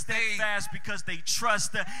minds are steadfast because they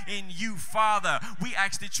trust in you. Father, we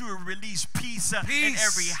ask that you would release peace in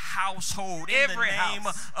every household. In the name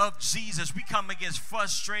of Jesus, we come against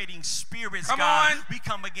frustrating spirits, God. We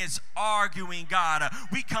come against arguing, God.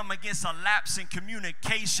 We come against a lapse in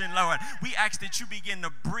communication, Lord. We ask that you begin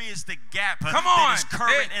to bridge the gap that is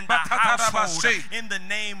current in the household. In the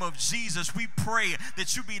name of Jesus, we pray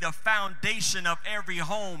that you be the foundation of every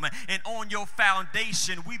home. And on your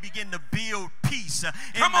foundation, we begin to build peace.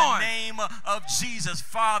 In the name of Jesus,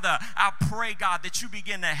 Father, I pray, God, that you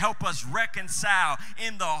begin to help us reconcile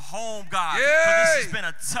in the home, God. For this has been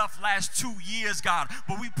a tough last 2 years, God.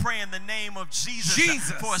 But we pray in the name of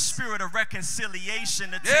Jesus for a spirit of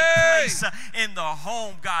reconciliation to take place in the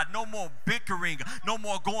home, God. No more bickering, no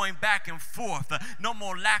more going back and forth, no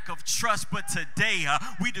more lack of trust. But today,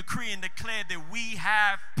 we decree and declare that we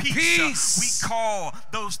have peace. We call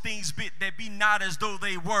those things that be not as though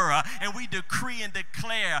they were. And we decree and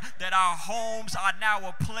declare that our homes are now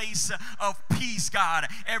a place of peace, God.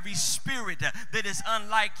 Every spirit that is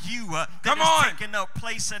unlike you, that is taking up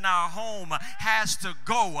place in our home, has to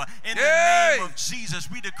go. In the name of Jesus,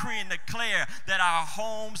 we decree and declare that our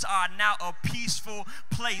homes are now a peaceful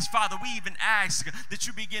place. Father, we even ask that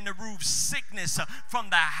you begin to remove sickness from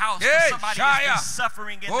the house. Somebody has been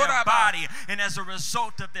suffering in their body, and as a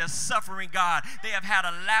result of their suffering, God, they have had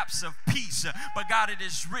a lapse of peace. But God, it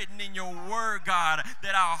is written in your word, God,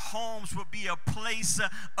 that our homes will be a place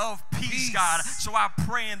of peace, God. So I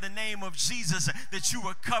pray in the name of Jesus that you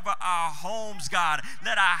will cover our homes, God.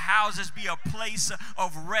 Let our houses be a place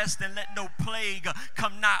of rest, and let no plague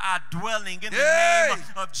come nigh our dwelling. In the name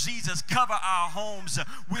of Jesus, cover our homes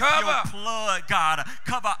with your blood, God.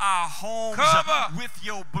 Cover our homes with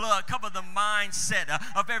your blood. Cover the mindset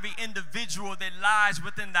of every individual that lies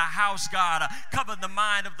within the house, God. Cover the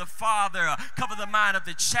mind of the father. Cover the mind of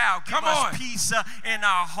the child. Give us peace in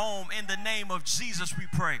our home. In the name of Jesus, we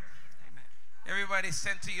pray. Amen. Everybody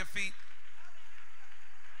stand to your feet.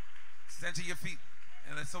 Stand to your feet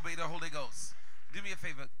and let's obey the Holy Ghost. Do me a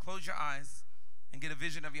favor. Close your eyes and get a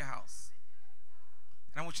vision of your house.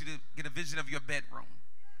 And I want you to get a vision of your bedroom.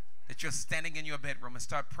 That you're standing in your bedroom and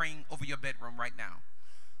start praying over your bedroom right now.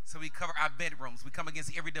 So we cover our bedrooms. We come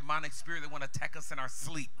against every demonic spirit that want to attack us in our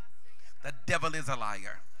sleep. The devil is a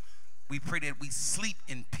liar. We pray that we sleep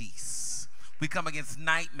in peace. We come against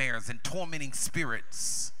nightmares and tormenting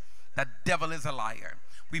spirits. The devil is a liar.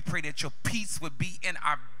 We pray that your peace would be in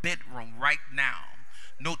our bedroom right now.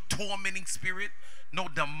 No tormenting spirit, no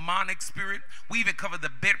demonic spirit. We even cover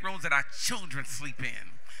the bedrooms that our children sleep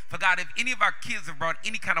in. For God, if any of our kids have brought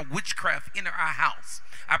any kind of witchcraft into our house,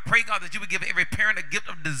 I pray, God, that you would give every parent a gift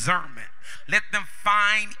of discernment. Let them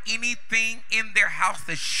find anything in their house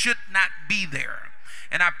that should not be there.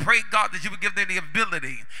 And I pray, God, that you would give them the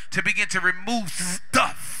ability to begin to remove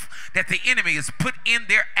stuff that the enemy has put in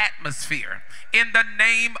their atmosphere. In the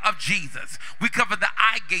name of Jesus, we cover the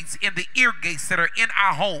eye gates and the ear gates that are in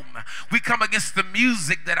our home. We come against the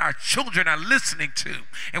music that our children are listening to.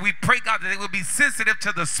 And we pray, God, that they will be sensitive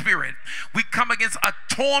to the spirit. We come against a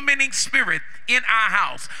tormenting spirit in our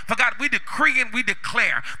house. For God, we decree and we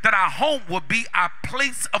declare that our home will be our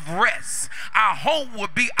place of rest. Our home will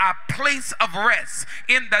be our place of rest.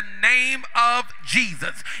 In the name of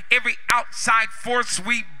Jesus, every outside force,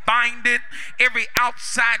 we bind it. Every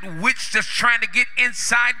outside witch that's trying to get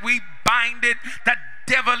inside, we bind it. The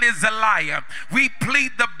devil is a liar. We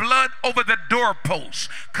plead the blood over the doorpost.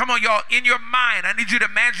 Come on, y'all. In your mind, I need you to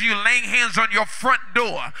imagine you laying hands on your front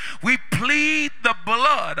door. We plead the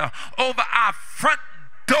blood over our front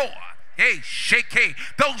door. Hey, shake, hey.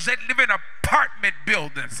 Those that live in apartment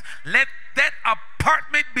buildings, let that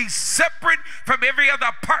apartment be separate from every other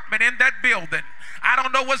apartment in that building. I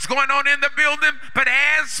don't know what's going on in the building, but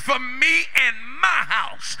as for me and my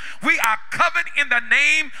house, we are covered in the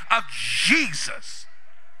name of Jesus.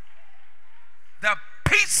 The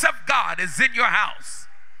peace of God is in your house.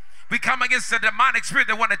 We come against the demonic spirit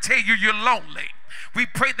that want to tell you you're lonely. We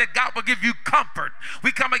pray that God will give you comfort.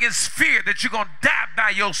 We come against fear that you're going to die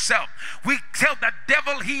by yourself. We tell the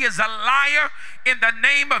devil he is a liar in the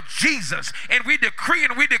name of Jesus. And we decree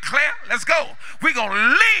and we declare, let's go, we're going to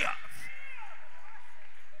live.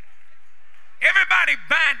 Everybody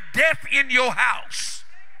bind death in your house.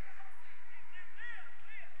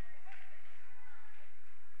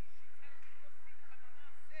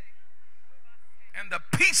 And the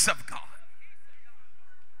peace of God.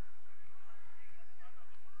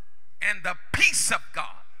 And the peace of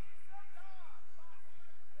God.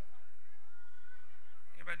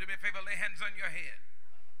 Everybody do me a favor, lay hands on your head.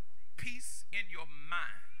 Peace in your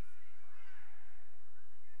mind.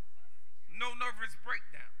 No nervous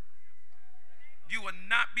breakdown. You will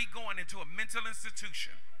not be going into a mental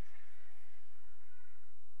institution.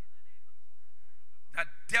 The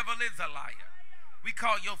devil is a liar. We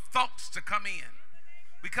call your thoughts to come in.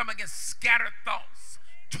 We come against scattered thoughts,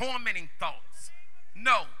 tormenting thoughts.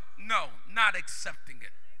 No, not accepting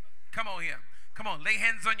it. Come on here. Come on, lay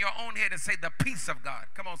hands on your own head and say the peace of God.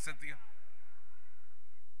 Come on, Cynthia.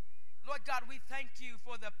 Lord God, we thank you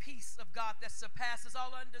for the peace of God that surpasses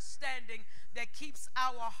all understanding, that keeps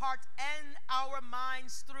our heart and our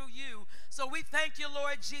minds through you. So we thank you,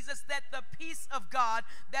 Lord Jesus, that the peace of God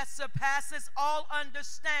that surpasses all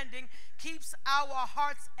understanding keeps our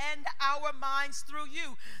hearts and our minds through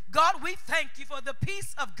you. God, we thank you for the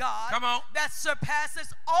peace of God that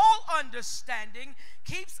surpasses all understanding,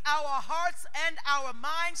 keeps our hearts and our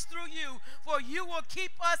minds through you, for you will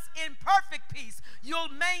keep us in perfect peace. You'll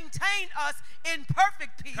maintain us in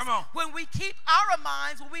perfect peace. When we keep our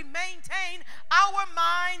minds, when we maintain our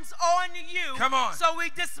minds on you. So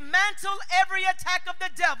we dismantle every attack of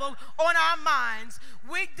the devil on our minds.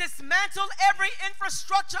 We dismantle every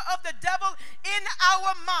infrastructure of the devil in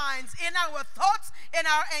our minds, in our thoughts, in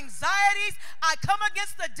our anxieties. I come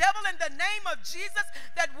against the devil in the name of Jesus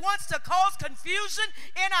that wants to cause confusion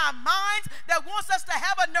in our minds, that wants us to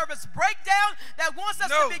have a nervous breakdown, that wants us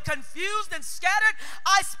to be confused and scattered.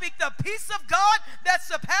 I speak the peace of God that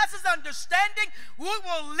surpasses understanding. We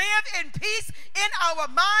will live in peace in our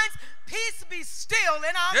minds. Peace be still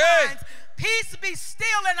in our minds. Peace be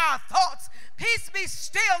still in our thoughts. Peace be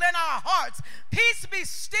still in our hearts. Peace be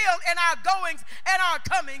still in our goings and our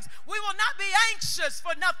comings. We will not be anxious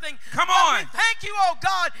for nothing. We thank you, oh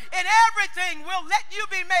God, in everything we'll let you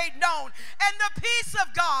be made known. And the peace of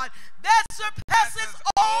God that surpasses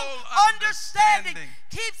all understanding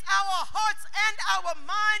keeps our hearts and our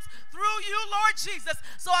minds through you, Lord Jesus.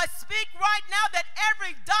 So I speak right now that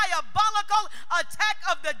every diabolical attack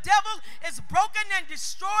of the devil is broken and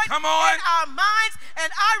destroyed in our minds. And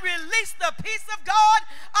I release the peace of God.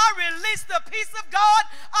 I release the peace of God.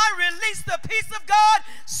 I release the peace of God.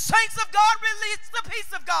 Saints of God, release the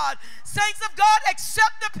peace of God. Saints of God,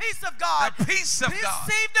 accept the peace of God. The peace of God.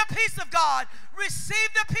 Receive the peace of God. Receive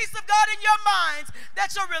the peace of God in your minds,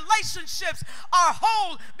 that your relationships are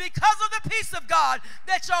whole because of the peace of God,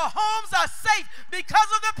 that your homes are safe because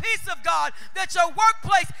of the peace of God, that your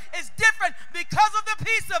workplace is different because of the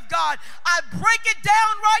peace of God. I break it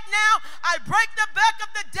down right now. I break the back of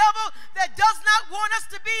the devil that does not want us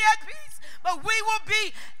to be at peace, but we will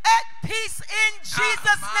be at peace in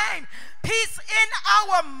Jesus' name. Peace in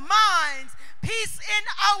our minds, peace in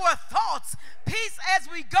our thoughts, peace as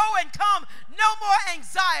we go and come. No more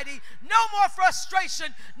anxiety, no more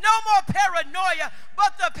frustration, no more paranoia,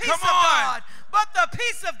 but the peace of God. But the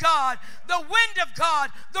peace of God, the wind of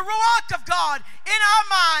God, the ruach of God in our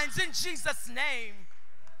minds in Jesus' name.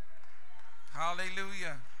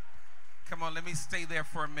 Hallelujah. Come on, let me stay there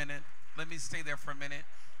for a minute. Let me stay there for a minute.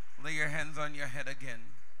 Lay your hands on your head again.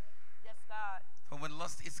 Yes, God. For when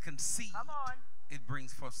lust is conceived, Come on. it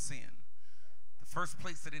brings forth sin. The first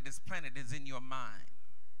place that it is planted is in your mind.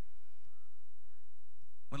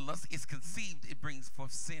 When lust is conceived, it brings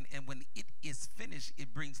forth sin. And when it is finished,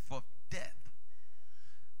 it brings forth death.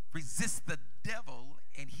 Resist the devil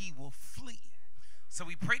and he will flee. So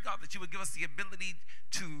we pray, God, that you would give us the ability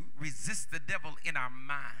to resist the devil in our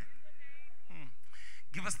mind.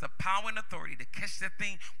 Give us the power and authority to catch that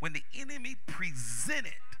thing when the enemy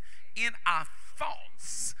presented in our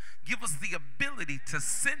thoughts. Give us the ability to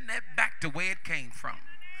send that back to where it came from.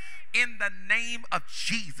 In the name of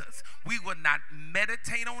Jesus, we will not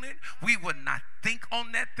meditate on it. We will not think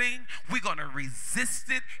on that thing. We're going to resist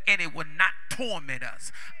it, and it will not torment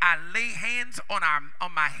us. I lay hands on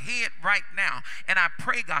my head right now, and I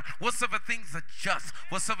pray, God, whatsoever things are just,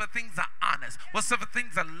 whatsoever things are honest, whatsoever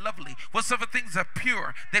things are lovely, whatsoever things are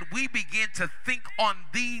pure, that we begin to think on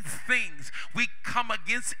these things. We come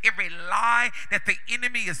against every lie that the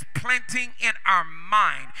enemy is planting in our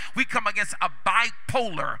mind. We come against a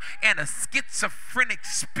bipolar and a schizophrenic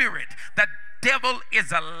spirit. The devil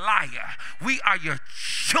is a liar. We are your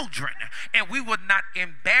children, and we would not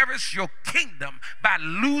embarrass your kingdom by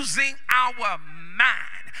losing our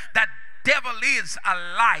mind. The devil is a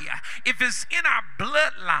liar. If it's in our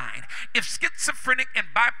bloodline, if schizophrenic and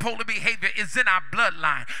bipolar behavior is in our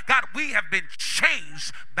bloodline, God, we have been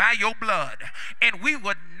changed by your blood, and we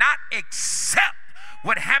would not accept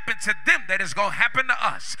what happened to them that is going to happen to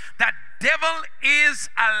us. The devil is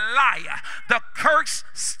a liar. The curse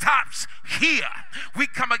stops here. We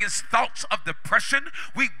come against thoughts of depression.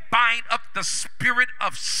 We bind up the spirit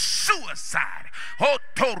of suicide.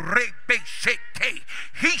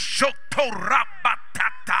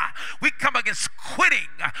 We come against quitting.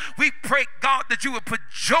 We pray, God, that you would put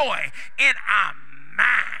joy in our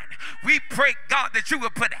mind. We pray, God, that you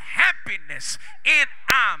would put happiness in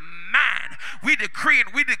our mind. We decree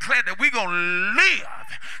and we declare that we're going to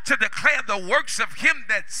live to declare the works of him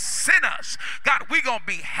that sent us. God, we're going to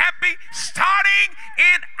be happy starting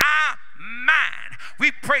in our mind.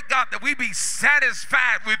 We pray, God, that we be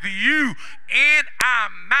satisfied with you in our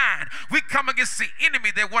mind. We come against the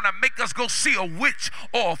enemy that want to make us go see a witch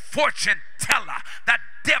or a fortune teller. The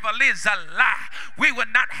devil is a lie. We will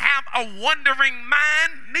not have a wandering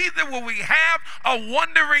mind, neither will we have a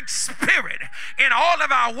wandering spirit. In all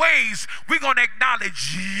of our ways, we're going to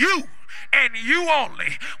acknowledge you and you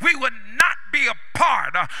only. We would not be a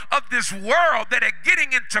part of this world that are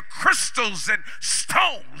getting into crystals and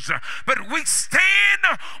stones, but we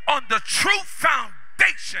stand on the true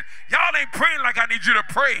foundation. Y'all ain't praying like I need you to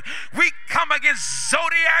pray. We come against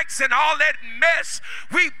zodiacs and all that mess.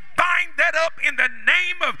 We bind that up in the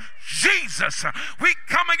name of Jesus. We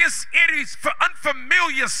come against any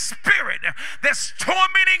unfamiliar spirit that's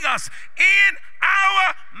tormenting us in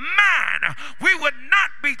our mind. We would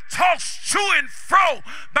not be tossed to and fro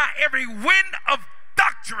by every wind of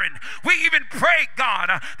doctrine. We even pray, God,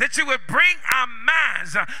 that you would bring our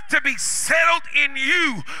minds to be settled in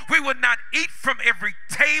you. We would not eat from every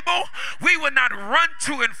table. We would not run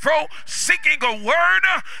to and fro seeking a word,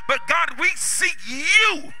 but God, we seek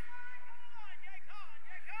you.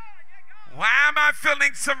 Why am I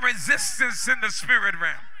feeling some resistance in the spirit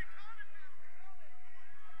realm?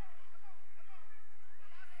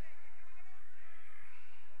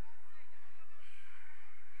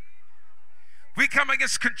 We come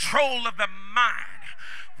against control of the mind.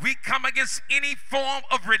 We come against any form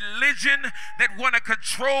of religion that want to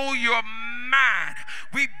control your mind.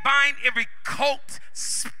 We bind every cult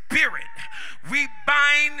spirit. We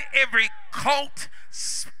bind every cult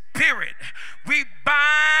spirit. We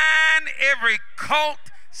bind every cult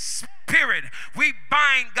spirit. spirit. We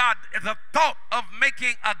bind, God, the thought of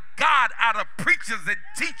making a God out of preachers and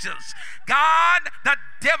teachers. God, the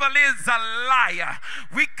devil is a liar.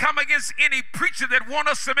 We come against any preacher that want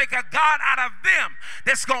us to make a God out of them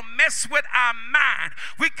that's going to mess with our mind.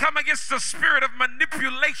 We come against the spirit of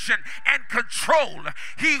manipulation and control.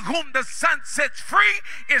 He whom the Son sets free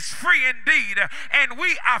is free indeed. And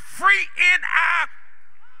we are free in our...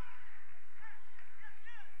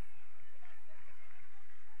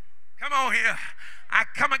 Come on here. I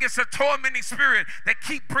come against a tormenting spirit that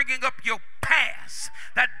keep bringing up your past.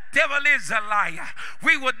 The devil is a liar.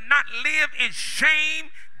 We would not live in shame,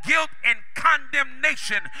 guilt, and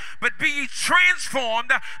condemnation, but be ye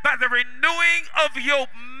transformed by the renewing of your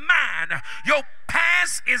mind. Your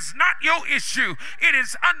past is not your issue. It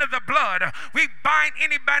is under the blood. We bind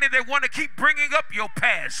anybody that want to keep bringing up your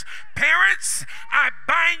past. Parents, I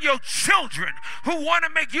bind your children who want to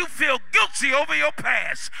make you feel guilty over your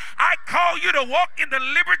past. I call you to walk in the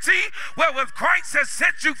liberty wherewith Christ has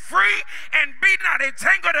set you free, and be not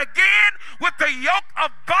entangled again with the yoke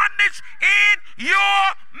of bondage in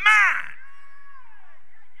your mind.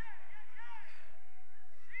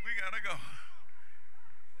 We gotta go.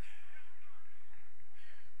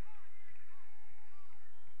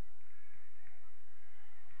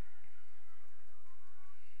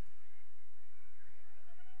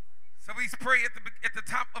 So we pray at the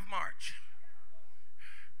top of March,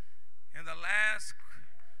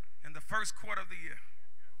 in the first quarter of the year.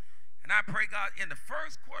 And I pray, God, in the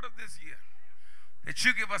first quarter of this year, that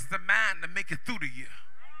you give us the mind to make it through the year.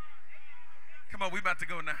 Come on, we about to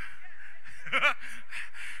go now.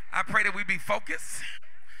 I pray that we be focused.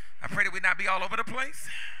 I pray that we not be all over the place.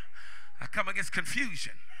 I come against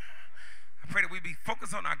confusion. I pray that we be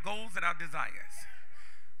focused on our goals and our desires.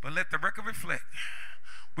 But let the record reflect,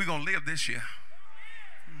 we're going to live this year.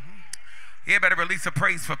 Everybody release a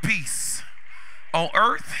praise for peace on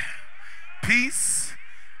earth, peace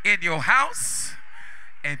in your house,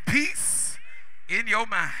 and peace in your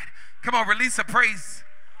mind. Come on, release a praise.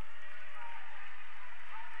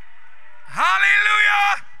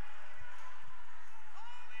 Hallelujah!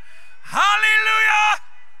 Hallelujah!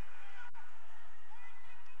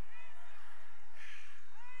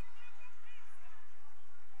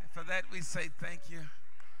 And for that we say thank you.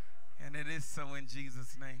 And it is so in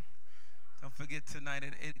Jesus' name. Don't forget tonight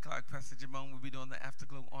at 8 o'clock, Pastor Jamon will be doing the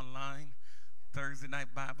Afterglow online. Thursday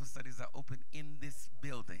night Bible studies are open in this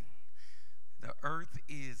building. The earth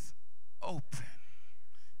is open.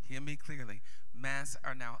 Hear me clearly. Masks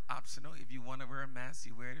are now optional. If you want to wear a mask,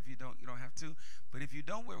 you wear it. If you don't, you don't have to. But if you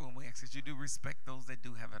don't wear one, we ask that you do respect those that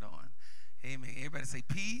do have it on. Amen. Everybody say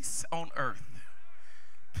peace on earth.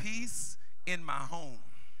 Peace in my home.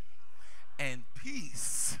 And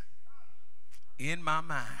peace in my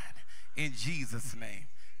mind. In Jesus' name.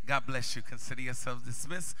 God bless you. Consider yourselves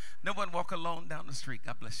dismissed. No one walk alone down the street.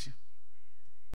 God bless you.